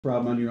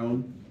problem on your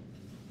own?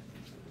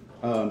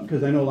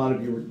 Because I know a lot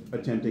of you were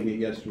attempting it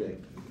yesterday.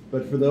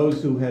 But for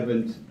those who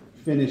haven't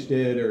finished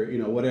it or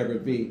whatever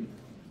it be,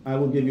 I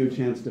will give you a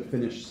chance to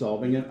finish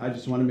solving it. I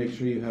just want to make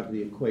sure you have the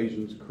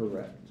equations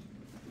correct.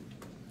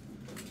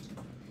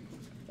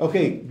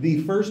 Okay,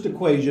 the first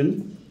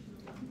equation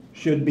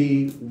should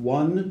be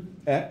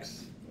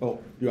 1x. Oh,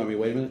 do you want me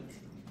to wait a minute?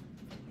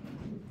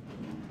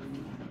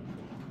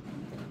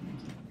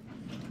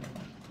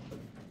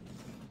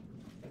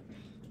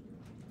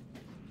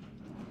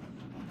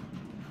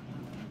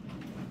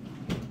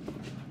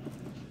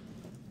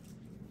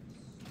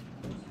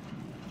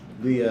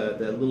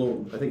 That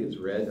little, I think it's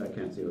red, I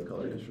can't see what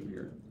color it is from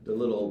here. The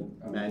little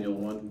manual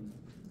one.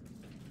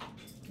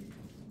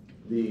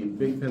 The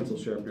big pencil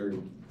sharpener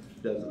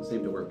doesn't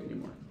seem to work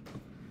anymore.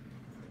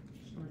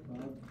 Sorry,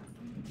 Bob.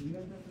 Do you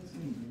guys have the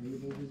same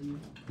variables as you?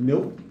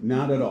 Nope,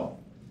 not at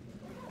all.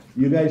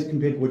 You guys can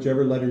pick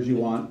whichever letters you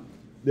want.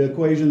 The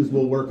equations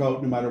will work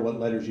out no matter what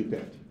letters you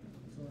picked. So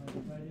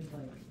if I did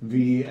like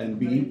V and if I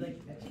B. did like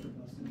extra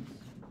buttons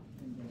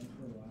and then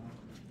for a while,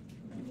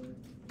 that would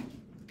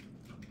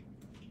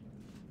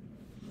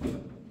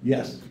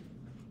Yes,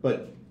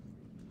 but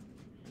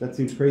that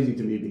seems crazy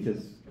to me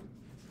because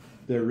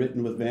they're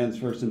written with vans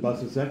first and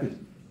buses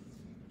second.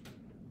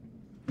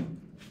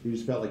 You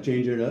just felt like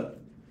changing it up?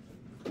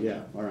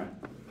 Yeah, all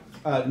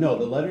right. No,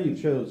 the letter you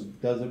chose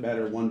doesn't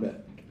matter one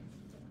bit.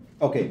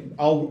 Okay,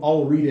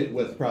 I'll read it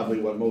with probably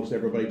what most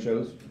everybody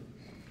chose.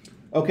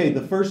 Okay,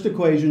 the first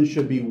equation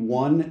should be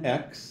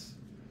 1x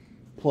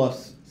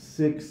plus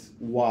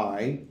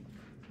 6y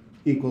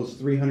equals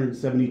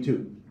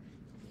 372.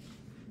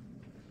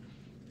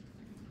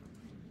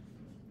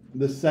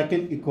 The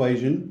second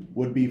equation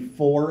would be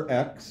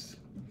 4x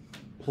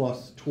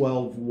plus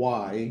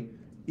 12y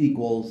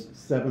equals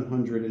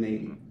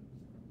 780.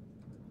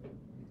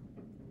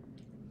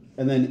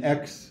 And then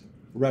x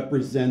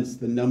represents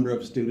the number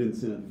of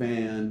students in a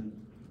van,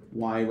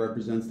 y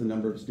represents the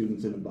number of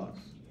students in a bus.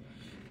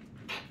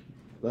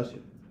 Bless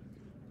you.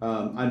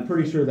 I'm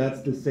pretty sure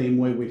that's the same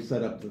way we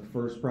set up the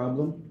first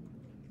problem.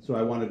 So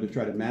I wanted to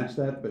try to match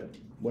that, but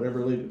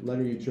whatever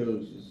letter you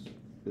chose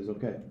is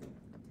okay.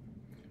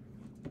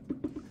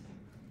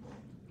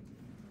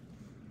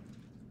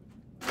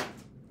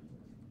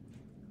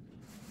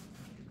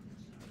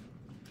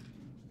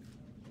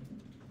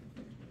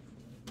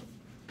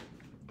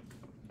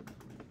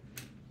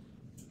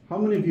 How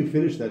many of you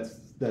finished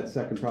that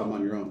second problem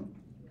on your own?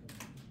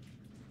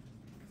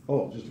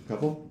 Oh, just a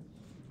couple?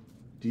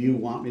 Do you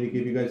want me to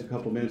give you guys a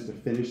couple minutes to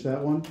finish that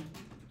one?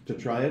 To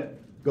try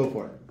it? Go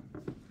for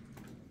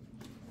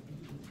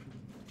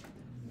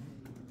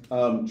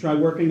it. Try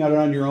working on it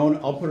on your own.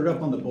 I'll put it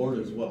up on the board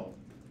as well.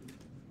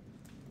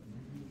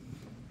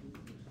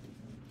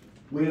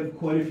 We have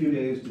quite a few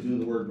days to do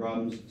the word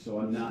problems, so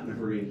I'm not in a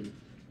hurry.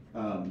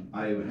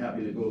 I am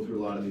happy to go through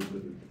a lot of these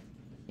with you.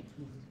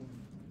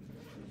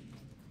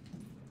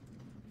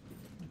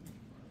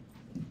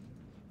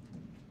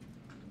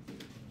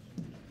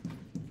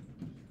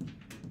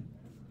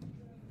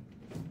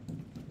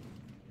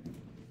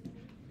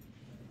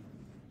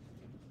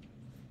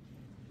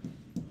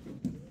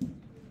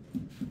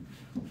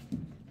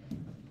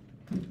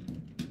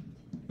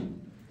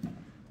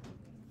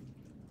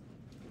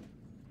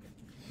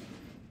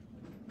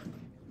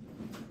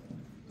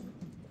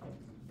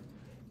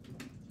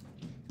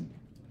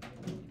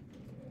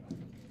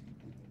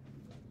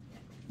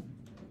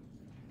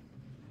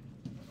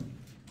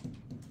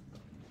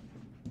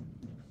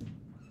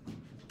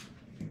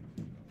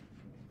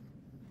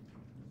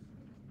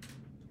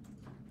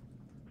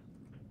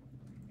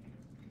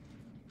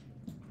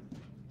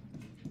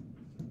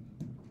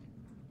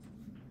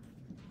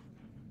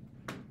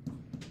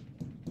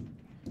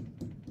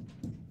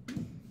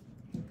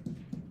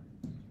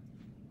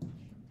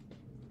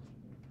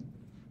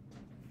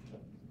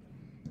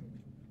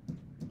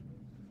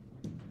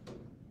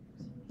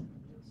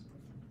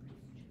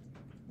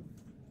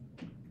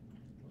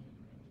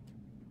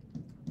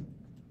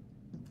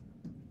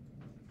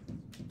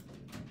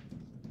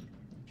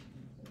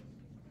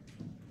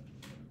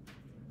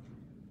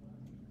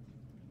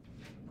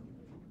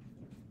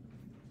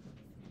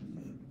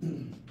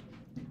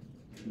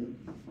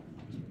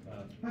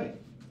 Hi.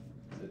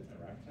 Is it a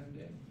rack time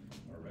day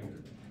or a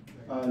regular day?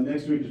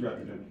 Next week is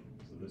record time.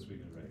 So this week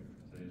is regular,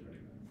 today's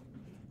regular.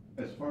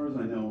 As far as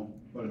I know,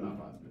 but I'm not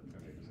positive.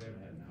 Okay, because they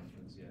haven't had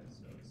announcements yet,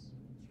 so it's,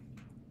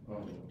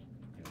 Oh, you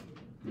know,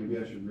 maybe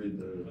I should read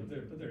the.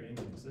 but they're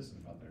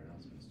inconsistent about their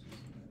announcements too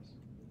sometimes.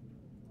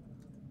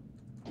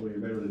 Well, you're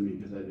better than me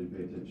because I didn't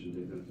pay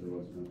attention even if there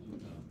was no.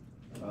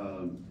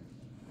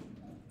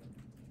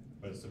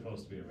 But it's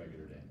supposed to be a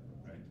regular day,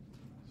 right?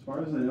 As far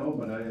as I know,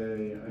 but I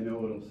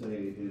know it'll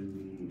say in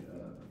the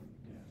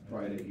Yeah.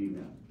 Friday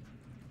email.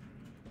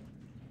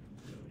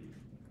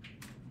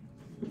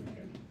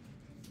 Okay.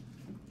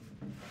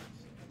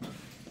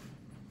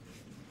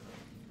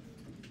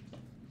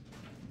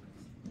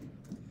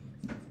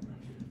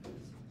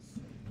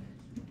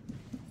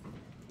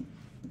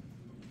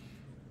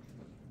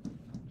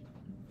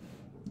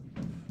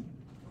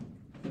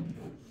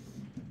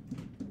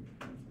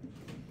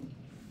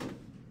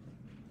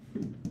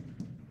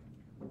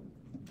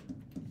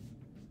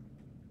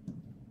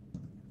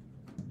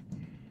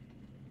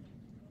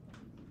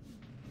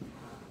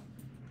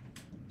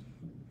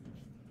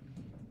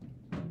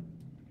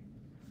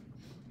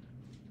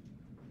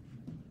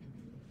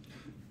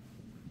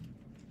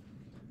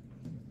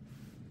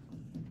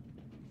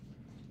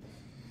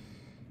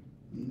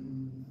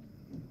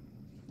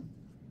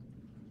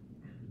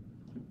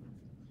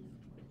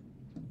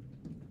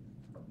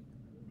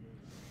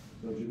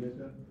 Those you guys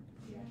got?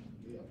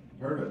 Yeah.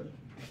 Perfect.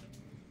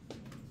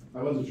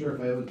 I wasn't sure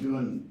if I was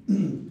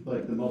doing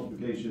like the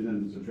multiplication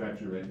and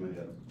subtraction right in my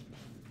head.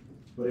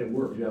 But it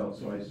worked out,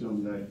 so I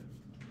assumed I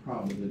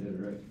probably did it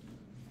right.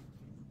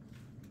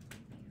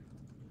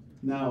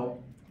 Now,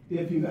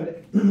 if you got,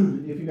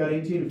 if you got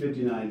 18 and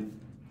 59,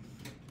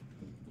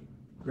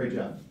 great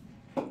job.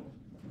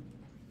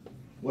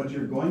 What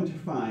you're going to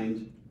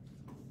find,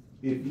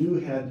 if you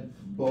had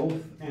both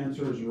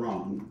answers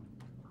wrong,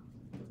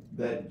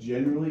 that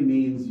generally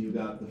means you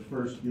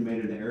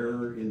made an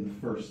error in the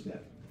first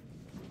step.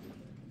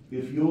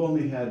 If you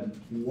only had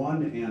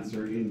one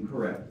answer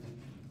incorrect,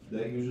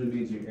 that usually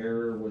means your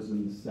error was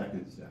in the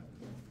second step.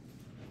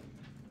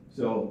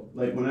 So,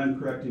 like when I'm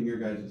correcting your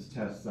guys'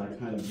 tests, I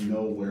kind of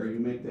know where you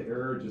make the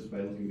error just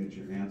by looking at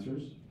your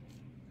answers.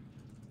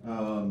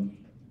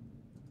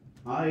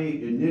 I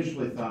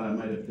initially thought I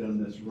might have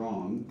done this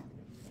wrong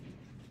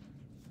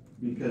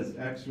because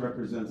X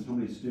represents how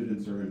many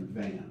students are in a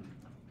van.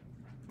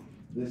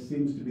 This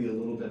seems to be a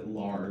little bit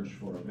large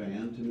for a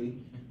van to me,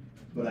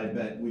 but I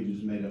bet we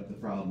just made up the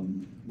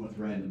problem with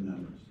random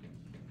numbers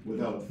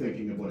without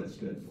thinking of what it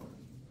stood for.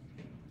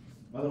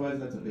 Otherwise,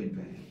 that's a big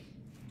van.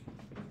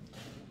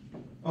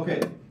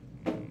 Okay.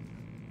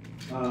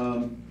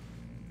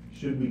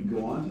 Should we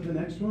go on to the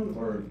next one,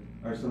 or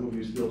are some of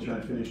you still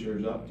trying to finish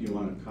yours up? Do you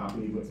want to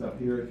copy what's up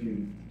here if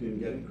you didn't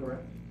get it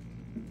correct?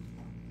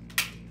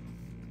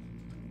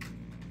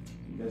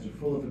 You guys are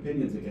full of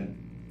opinions again.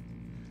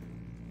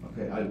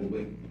 Okay, I will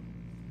wait.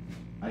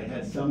 I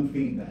had some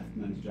feedback.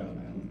 Nice job,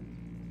 Alan.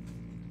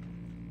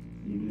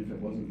 Even if it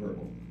wasn't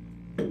verbal.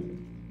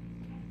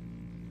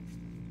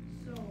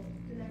 So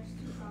the next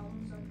two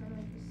problems are kind of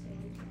like the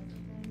same type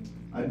of thing.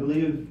 I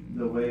believe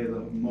the way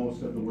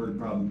most of the word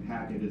problem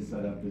packet is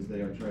set up is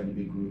they are trying to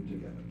be grouped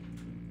together.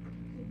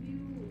 Could you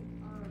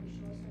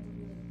show us how to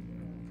do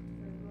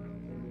the third one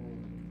over there?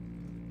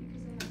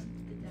 Because it has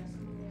the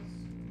decimals.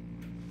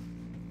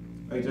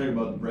 Are you talking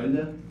about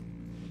Brenda?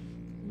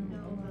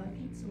 No,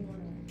 pizza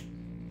one.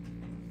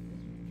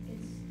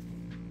 It's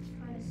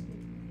kind of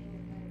skipping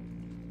ahead.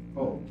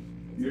 Oh,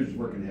 you're just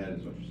working ahead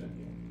is what you're saying.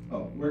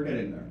 Oh, we're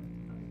getting there.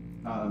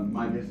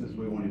 My guess is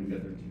we won't even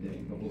get there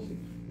today, but we'll see.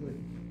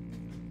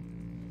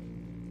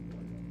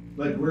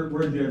 Like,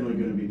 we're generally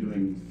gonna be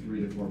doing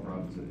 3 to 4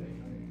 problems a day.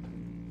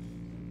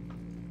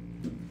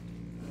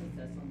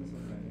 That's on this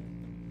one Friday,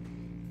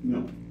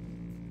 No,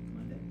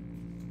 Monday.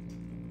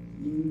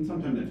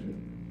 sometime next week.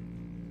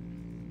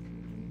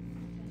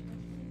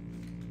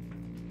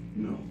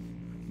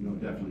 No,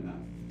 definitely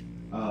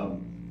not.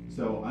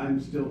 So I'm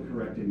still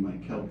correcting my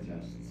calc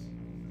tests,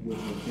 which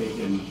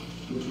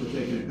were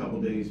taken a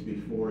couple days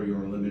before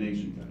your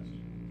elimination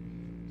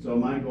test. So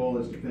my goal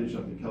is to finish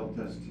up the calc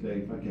test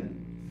today if I can.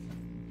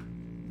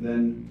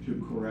 Then to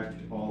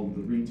correct all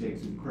the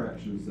retakes and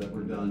corrections that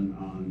were done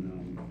on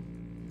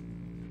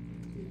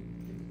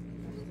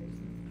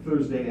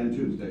Thursday and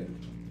Tuesday.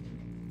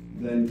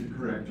 Then to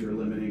correct your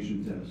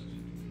elimination test.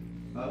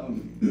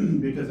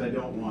 Because I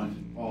don't want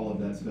all of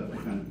that stuff to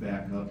kind of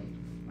back up.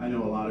 I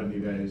know a lot of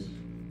you guys,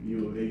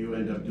 you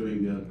end up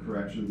doing the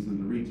corrections and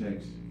the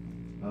retakes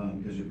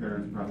because your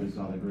parents probably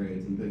saw the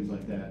grades and things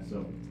like that.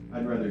 So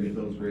I'd rather get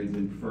those grades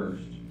in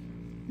first.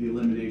 The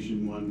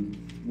elimination one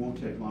won't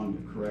take long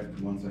to correct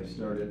once I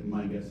start it.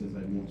 My guess is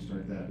I won't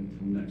start that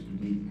until next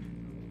week,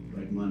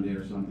 like Monday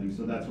or something.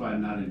 So that's why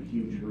I'm not in a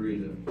huge hurry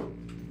to.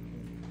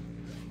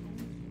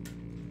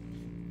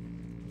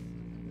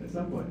 At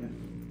some point, yeah.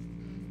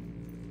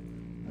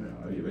 I don't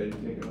know, are you ready to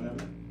take it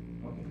whenever?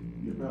 Okay,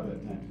 you probably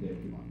have time today if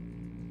you want.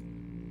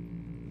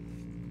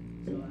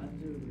 So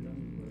after we're done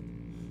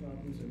with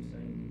problems, are we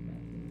starting new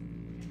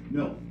packet?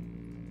 No.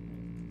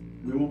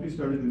 We won't be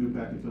starting the new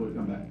pack until we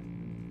come back.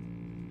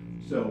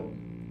 So,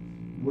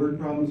 word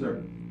problems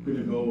are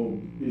gonna go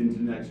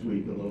into next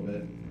week a little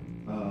bit.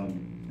 And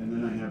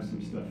then I have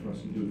some stuff for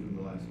us to do for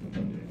the last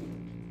couple of days.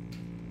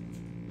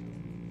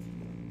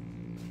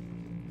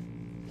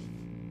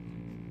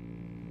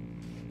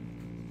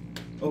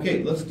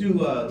 Okay, let's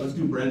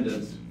do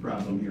Brenda's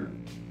problem here.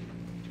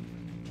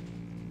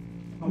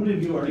 How many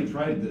of you already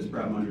tried this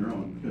problem on your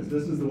own? Because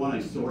this is the one I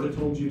sort of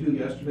told you to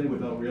yesterday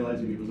without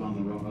realizing it was on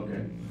the wrong.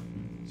 Okay,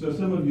 so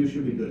some of you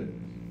should be good at this.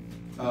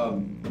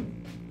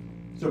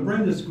 So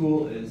Brenda's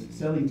school is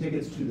selling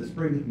tickets to the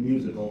spring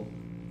musical.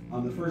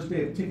 On the first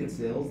day of ticket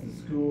sales, the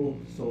school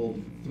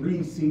sold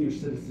 3 senior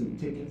citizen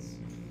tickets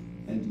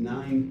and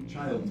 9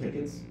 child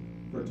tickets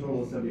for a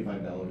total of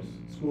 $75.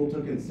 School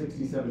took in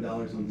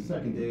 $67 on the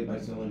second day by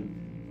selling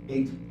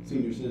 8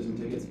 senior citizen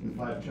tickets and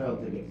 5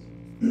 child tickets.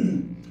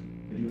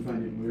 I do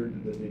find it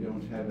weird that they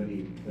don't have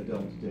any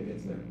adult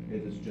tickets there.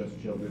 It is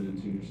just children and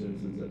senior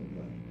citizens that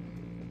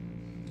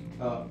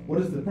play.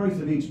 What is the price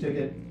of each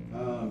ticket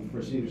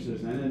for senior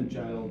citizen and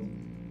child?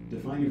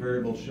 Define your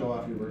variables, show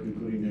off your work,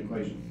 including the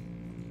equations.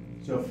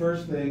 So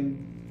first thing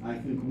I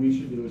think we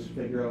should do is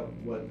figure out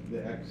what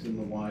the x and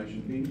the y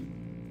should be.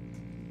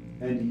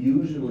 And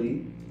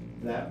usually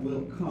that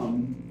will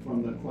come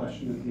from the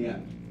question at the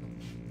end.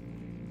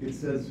 It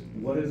says,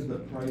 what is the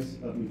price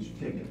of each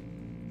ticket?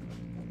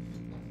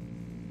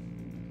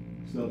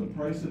 So the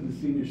price of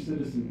the senior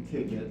citizen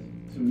ticket,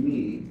 to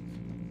me,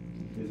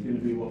 is gonna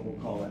be what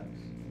we'll call X.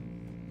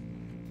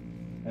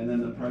 And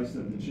then the price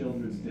of the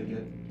children's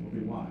ticket will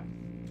be Y.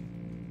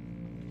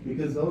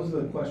 Because those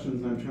are the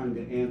questions I'm trying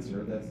to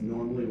answer, that's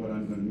normally what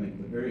I'm gonna make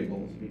the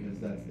variables, because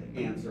that's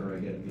the answer I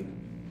get at the end.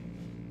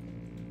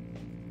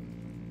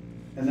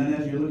 And then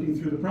as you're looking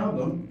through the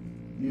problem,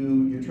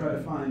 you try to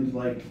find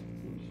like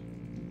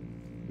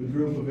the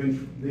group of,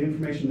 the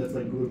information that's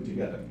like grouped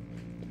together.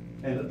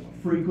 And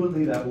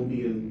frequently that will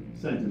be in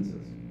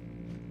sentences.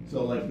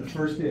 So like the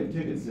first day of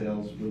ticket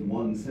sales with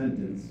one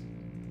sentence,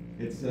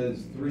 it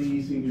says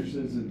 3 senior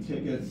citizen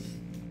tickets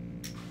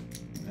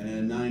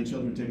and 9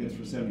 children tickets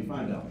for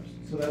 $75.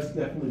 So that's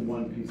definitely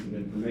one piece of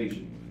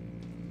information.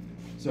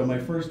 So my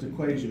first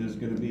equation is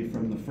gonna be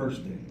from the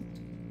first day.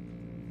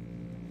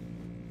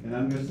 And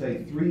I'm gonna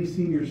say 3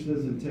 senior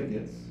citizen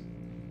tickets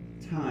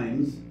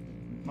times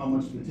how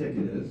much the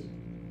ticket is,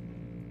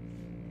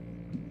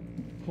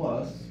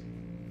 plus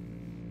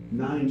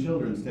 9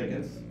 children's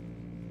tickets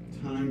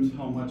times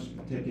how much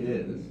the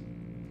ticket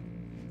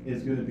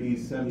is gonna be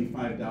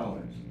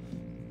 $75.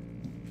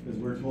 Because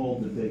we're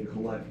told that they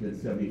collected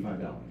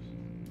 $75.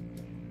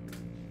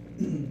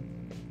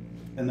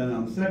 And then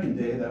on the second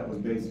day, that was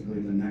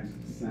basically the next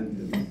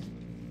sentence.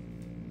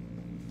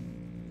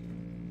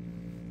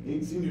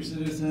 8 senior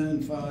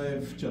citizen,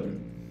 5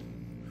 children.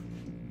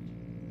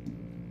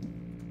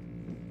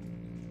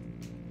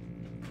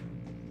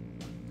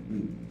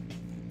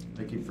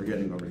 I keep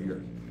forgetting over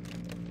here.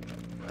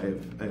 I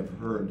have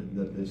heard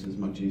that this is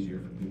much easier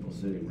for people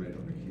sitting right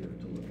over here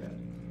to look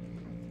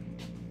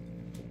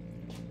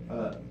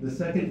at. The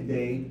second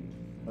day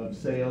of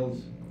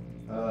sales,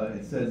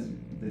 it says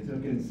they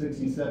took in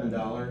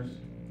 $67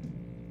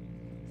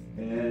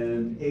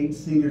 and 8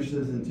 senior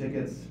citizen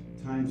tickets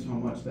times how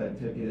much that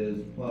ticket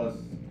is, plus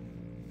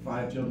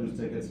 5 children's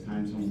tickets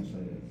times how much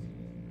that is.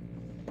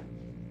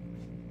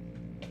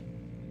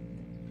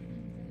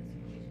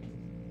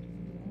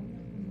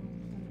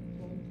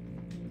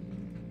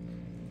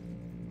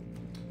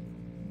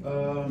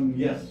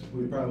 Yes,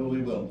 we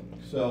probably will.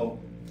 So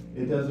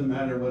it doesn't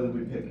matter whether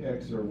we pick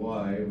X or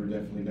Y, we're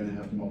definitely gonna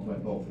have to multiply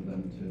both of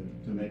them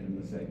to make them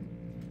the same.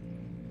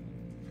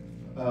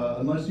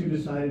 Unless you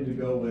decided to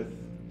go with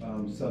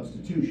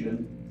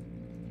substitution.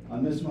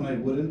 On this one I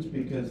wouldn't,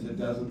 because it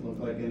doesn't look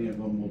like any of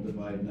them will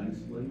divide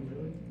nicely,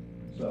 really.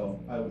 So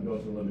I would go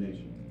with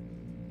elimination.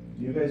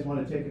 Do you guys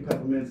wanna take a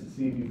couple minutes to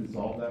see if you can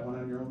solve that one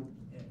on your own?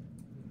 Yeah.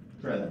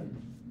 Try that.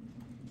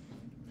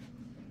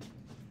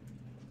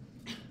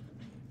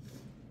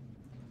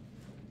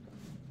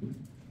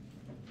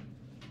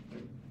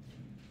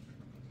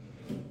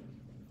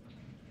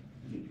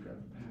 I need to grab a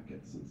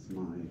packet since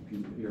my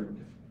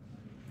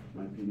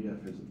PDF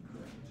isn't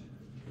correct.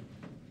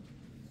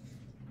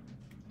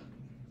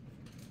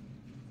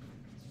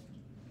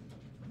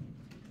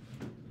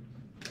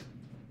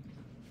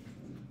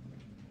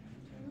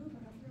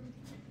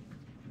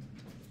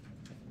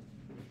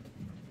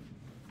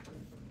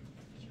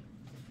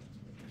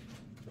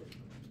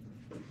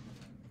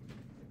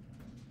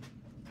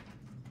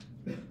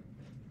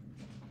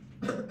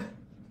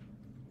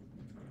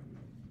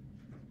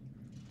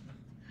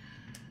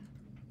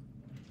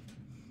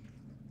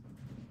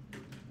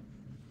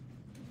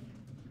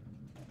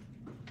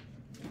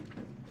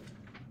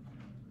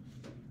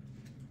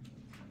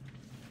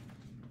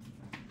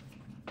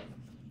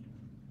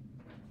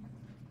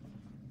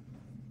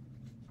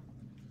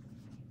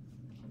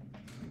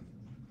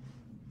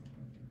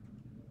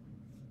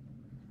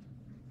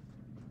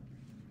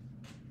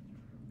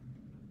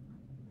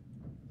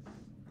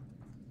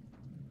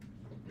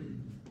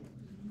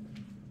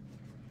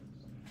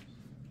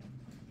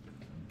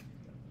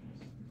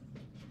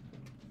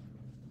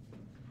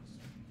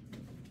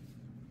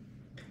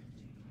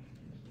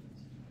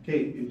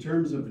 Okay, in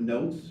terms of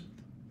notes,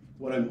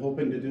 what I'm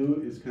hoping to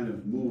do is kind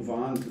of move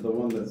on to the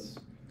one that's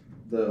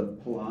the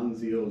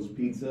Palazzo's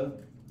Pizza.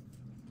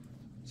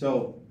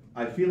 So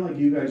I feel like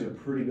you guys are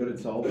pretty good at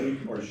solving,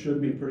 or should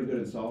be pretty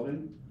good at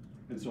solving.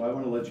 And so I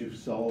want to let you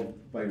solve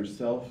by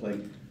yourself. Like,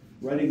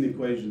 writing the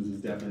equations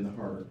is definitely the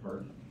harder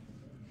part.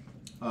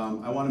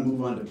 I want to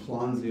move on to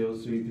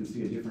Palazzo's so you can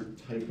see a different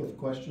type of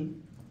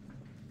question.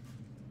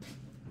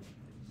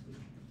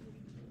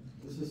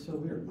 This is so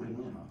weird, mine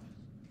are off.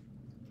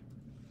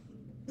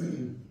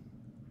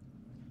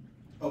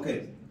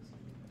 Okay.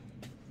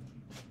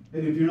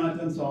 And if you're not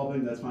done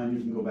solving, that's fine, you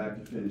can go back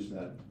to finish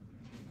that.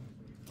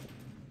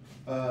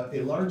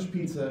 A large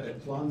pizza at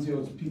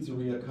Palazzo's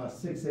Pizzeria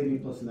costs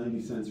 $6.80 plus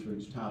 90 cents for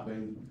each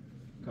topping.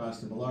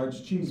 Cost of a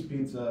large cheese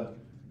pizza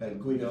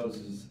at Guido's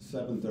is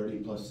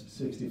 $7.30 plus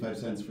 65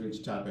 cents for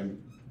each topping.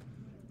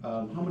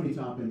 How many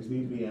toppings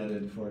need to be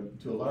added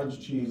to a large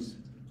cheese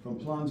from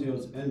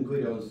Palazzo's and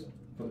Guido's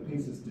for the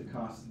pizzas to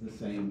cost the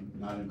same,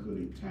 not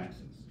including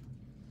taxes?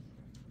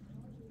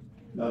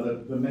 Now,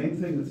 the main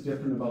thing that's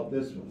different about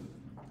this one,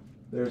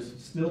 there's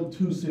still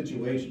 2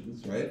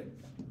 situations, right?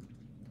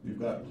 You've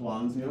got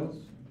Palazzo's,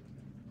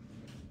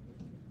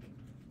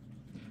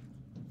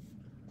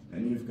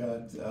 and you've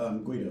got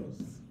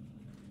Guido's.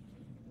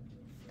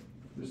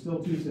 There's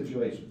still two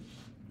situations.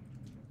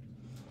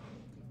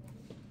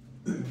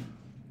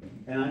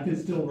 And I can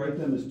still write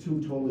them as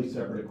two totally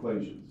separate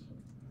equations.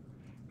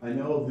 I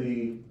know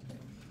the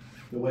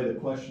way the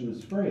question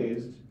is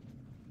phrased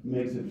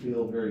makes it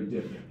feel very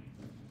different.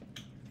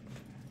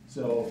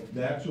 So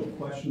the actual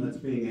question that's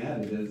being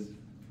added is,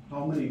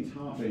 how many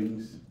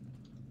toppings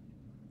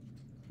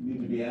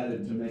need to be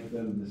added to make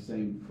them the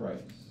same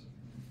price?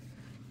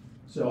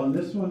 So on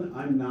this one,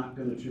 I'm not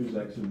gonna choose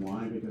X and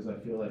Y because I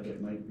feel like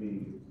it might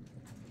be,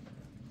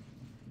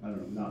 I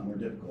don't know, not more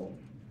difficult.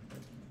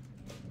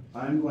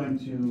 I'm going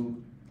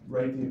to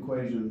write the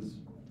equations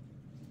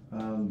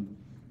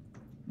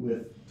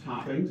with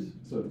toppings,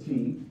 so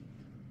T,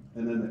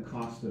 and then the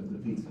cost of the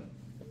pizza.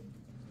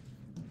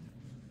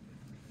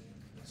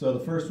 So the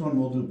first one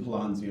we'll do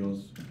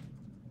Polonzio's.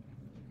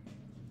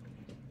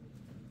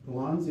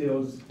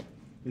 Polonzio's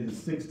is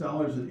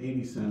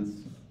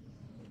 $6.80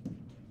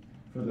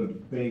 for the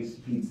base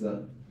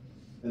pizza,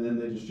 and then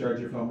they just charge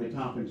you for how many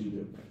toppings you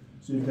do.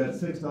 So you've got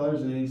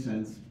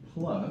 $6.80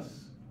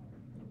 plus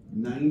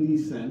 90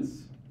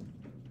 cents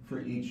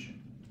for each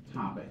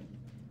topping.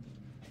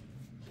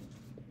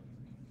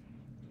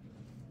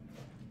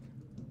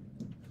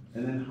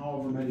 And then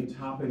however many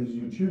toppings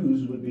you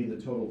choose would be the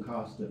total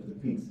cost of the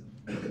pizza.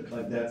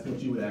 Like that's what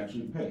you would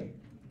actually pay.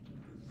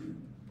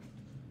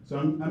 So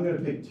I'm gonna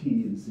pick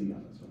T and C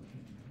on this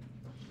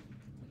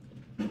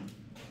one.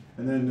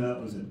 And then,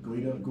 was it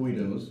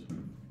Guido's?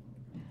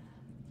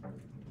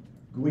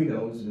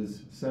 Guido's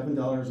is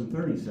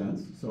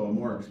 $7.30, so a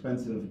more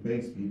expensive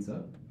base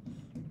pizza,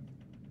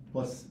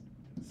 plus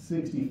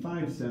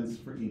 65 cents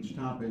for each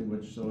topping,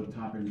 which, so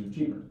toppings are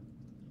cheaper.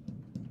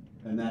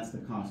 And that's the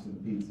cost of the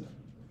pizza.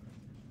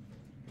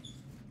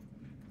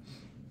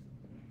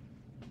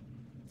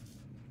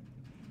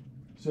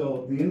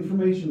 So the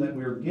information that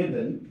we're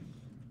given,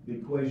 the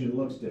equation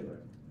looks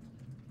different.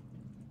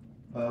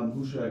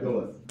 Who should I go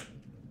with?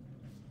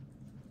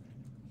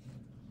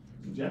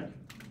 Jack?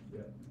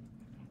 Yeah.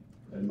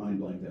 I had mind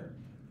blank there.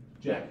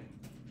 Jack.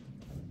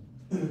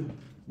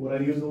 Would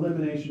I use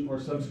elimination or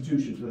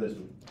substitution for this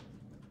one?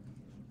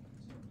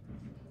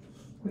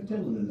 Quit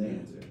telling them the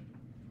answer.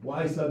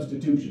 Why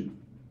substitution?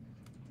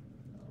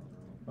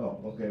 Oh,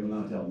 okay,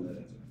 well now tell them the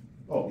answer.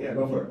 Oh, yeah,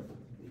 go for it.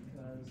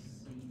 Because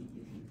C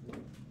is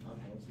equal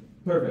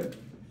opposite. Perfect.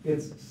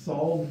 It's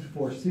solved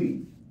for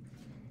C.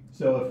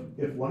 So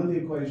if one of the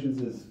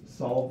equations is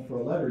solved for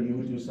a letter, you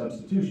would do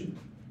substitution.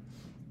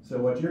 So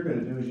what you're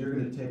gonna do is you're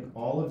gonna take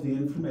all of the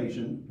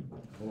information,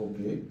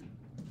 okay,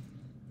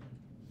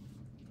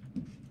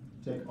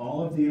 take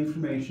all of the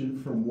information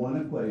from one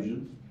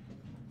equation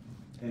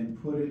and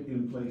put it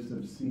in place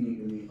of C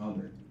in the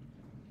other.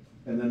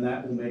 And then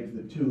that will make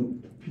the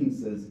two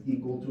pizzas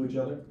equal to each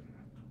other.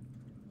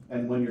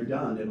 And when you're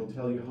done, it'll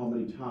tell you how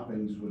many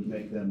toppings would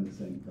make them the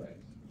same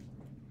price.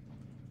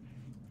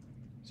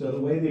 So the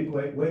way the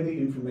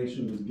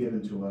information was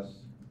given to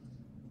us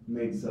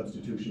made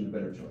substitution a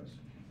better choice.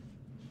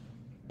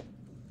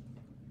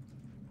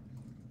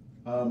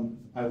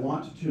 I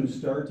want to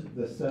start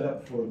the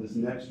setup for this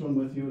next one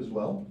with you as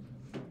well.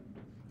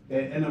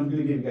 And I'm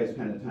gonna give you guys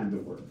kind of time to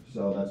work,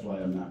 so that's why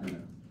I'm not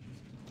gonna.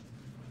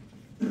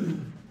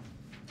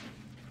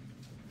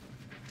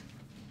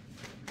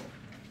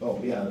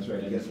 Oh, yeah, that's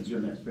right, I guess it's your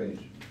next page.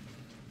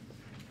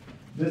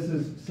 This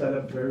is set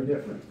up very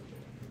different.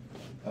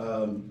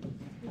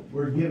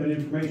 We're given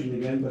information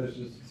again, but it's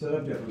just set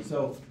up different.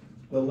 So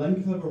the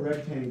length of a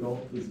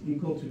rectangle is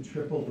equal to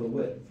triple the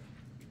width.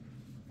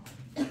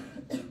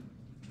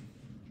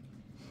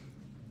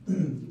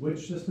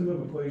 Which system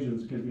of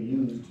equations can be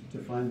used to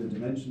find the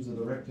dimensions of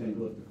the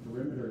rectangle if the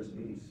perimeter is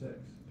 86?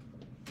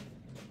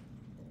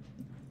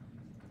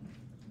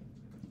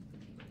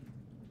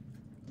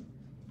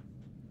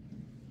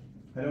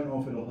 I don't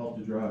know if it'll help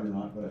to draw it or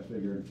not, but I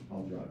figured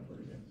I'll draw it for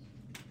you guys.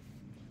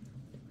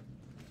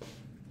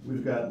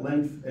 We've got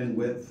length and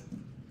width.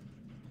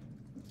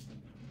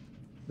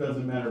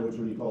 Doesn't matter which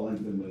one you call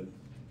length and width.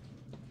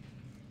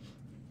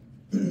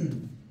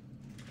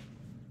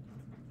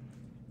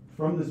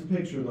 From this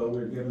picture, though,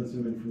 we're given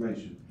some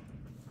information.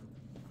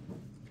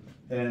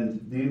 And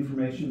the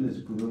information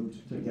is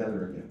grouped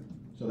together again.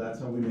 So that's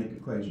how we make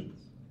equations.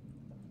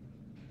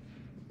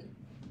 Do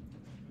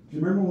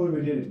you remember when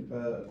we did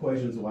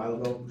equations a while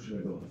ago? Who should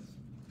I go with?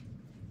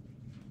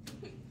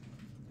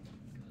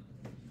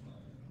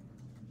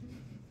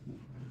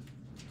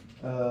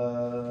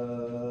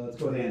 Let's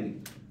go with Andy.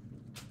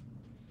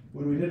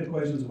 When we did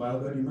equations a while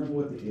ago, do you remember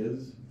what the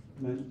is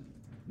meant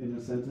in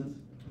a sentence?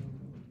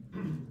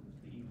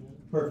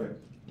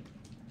 Perfect.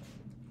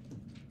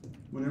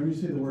 Whenever you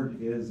see the word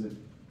is, it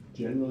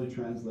generally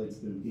translates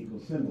to an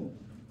equal symbol.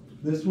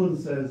 This one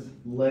says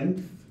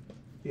length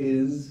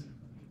is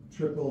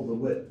triple the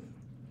width.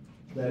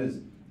 That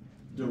is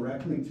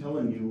directly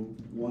telling you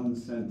one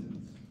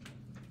sentence.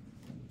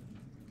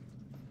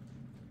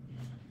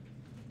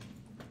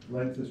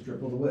 Length is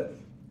triple the width.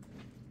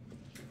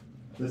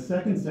 The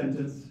second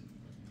sentence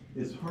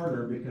is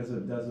harder because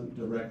it doesn't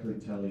directly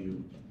tell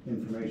you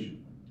information.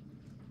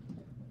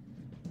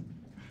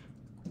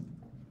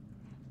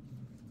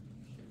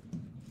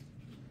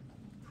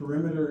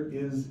 perimeter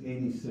is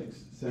 86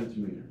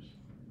 centimeters.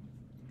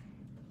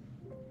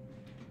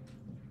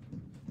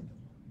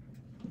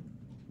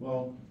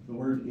 Well, the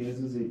word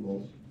is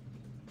equals.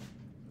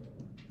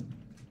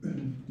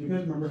 Do you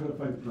guys remember how to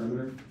find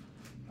perimeter?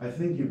 I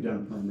think you've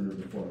done perimeter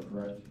before,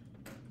 correct?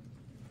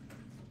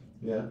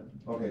 Yeah?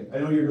 Okay, I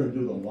know you're gonna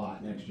do the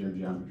lot next year in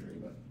geometry,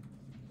 but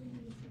Can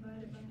you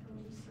divide it by how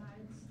many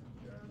sides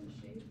are on the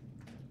shape?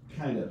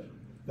 kind of.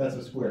 That's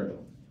a square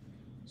though.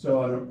 So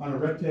on a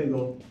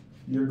rectangle,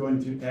 you're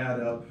going to add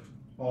up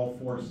all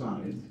four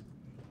sides.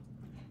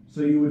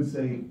 So you would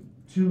say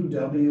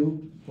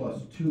 2W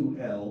plus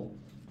 2L,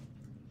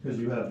 because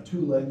you have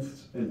two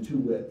lengths and two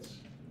widths.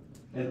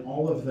 And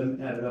all of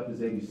them added up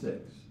is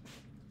 86.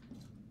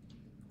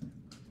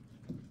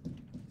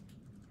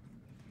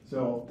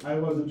 So I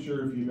wasn't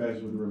sure if you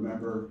guys would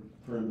remember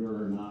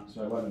perimeter or not,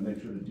 so I wanted to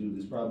make sure to do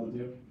this problem with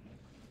you.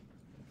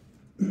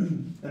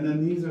 And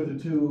then these are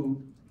the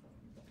two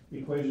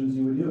equations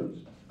you would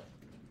use.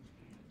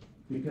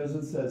 Because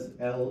it says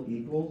L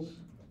equals,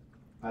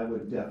 I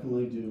would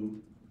definitely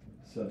do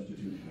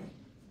substitution.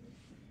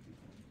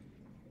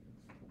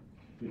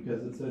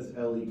 Because it says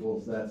L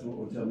equals, that's what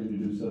would tell me to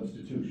do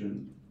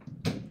substitution.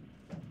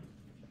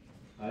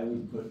 I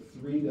would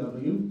put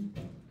 3W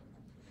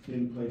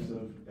in place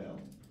of L.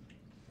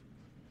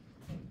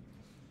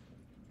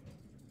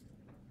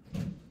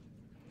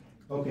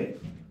 Okay,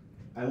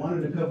 I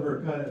wanted to cover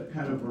a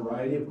kind of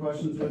variety of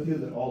questions with you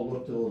that all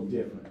looked a little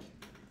different.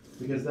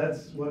 Because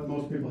that's what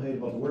most people hate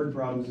about the word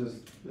problems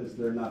is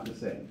they're not the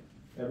same.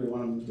 Every one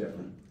of them is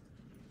different.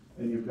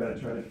 And you've got to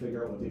try to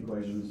figure out what the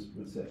equations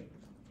would say.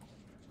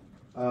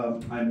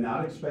 I'm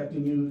not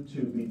expecting you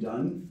to be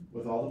done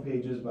with all the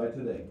pages by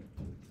today,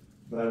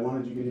 but I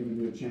wanted to give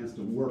you a chance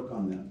to work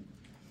on them.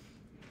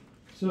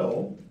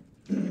 So,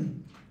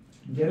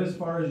 get as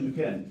far as you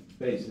can,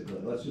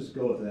 basically. Let's just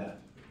go with that.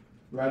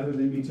 Rather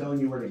than me telling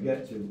you where to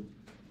get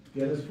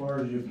as far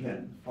as you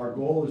can. Our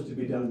goal is to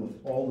be done with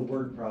all the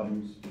word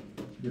problems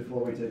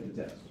before we take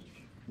the test,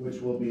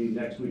 which will be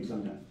next week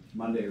sometime,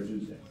 Monday or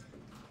Tuesday.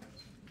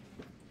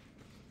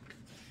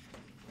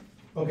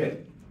 Okay,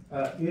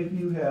 if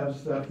you have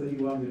stuff that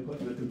you want me to put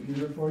in the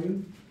computer for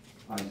you,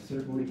 I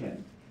certainly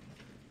can.